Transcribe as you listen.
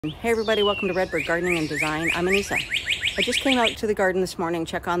Hey everybody, welcome to Redbird Gardening and Design. I'm Anissa. I just came out to the garden this morning,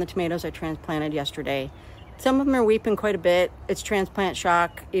 check on the tomatoes I transplanted yesterday. Some of them are weeping quite a bit. It's transplant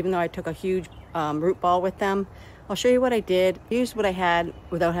shock, even though I took a huge root ball with them. I'll show you what I did. Used what I had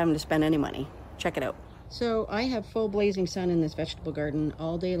without having to spend any money. Check it out. So I have full blazing sun in this vegetable garden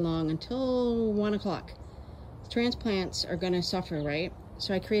all day long until 1 o'clock. Transplants are going to suffer, right?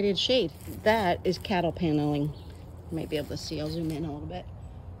 So I created shade. That is cattle paneling. You might be able to see. I'll zoom in a little bit.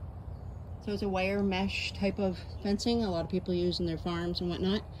 So it's a wire mesh type of fencing a lot of people use in their farms and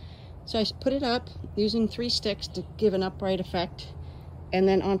whatnot. So I put it up using 3 sticks to give an upright effect. And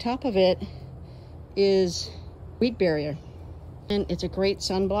then on top of it is weed barrier. And it's a great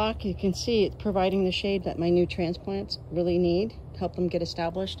sunblock. You can see it's providing the shade that my new transplants really need to help them get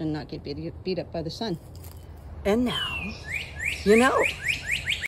established and not get beat up by the sun. And now, you know.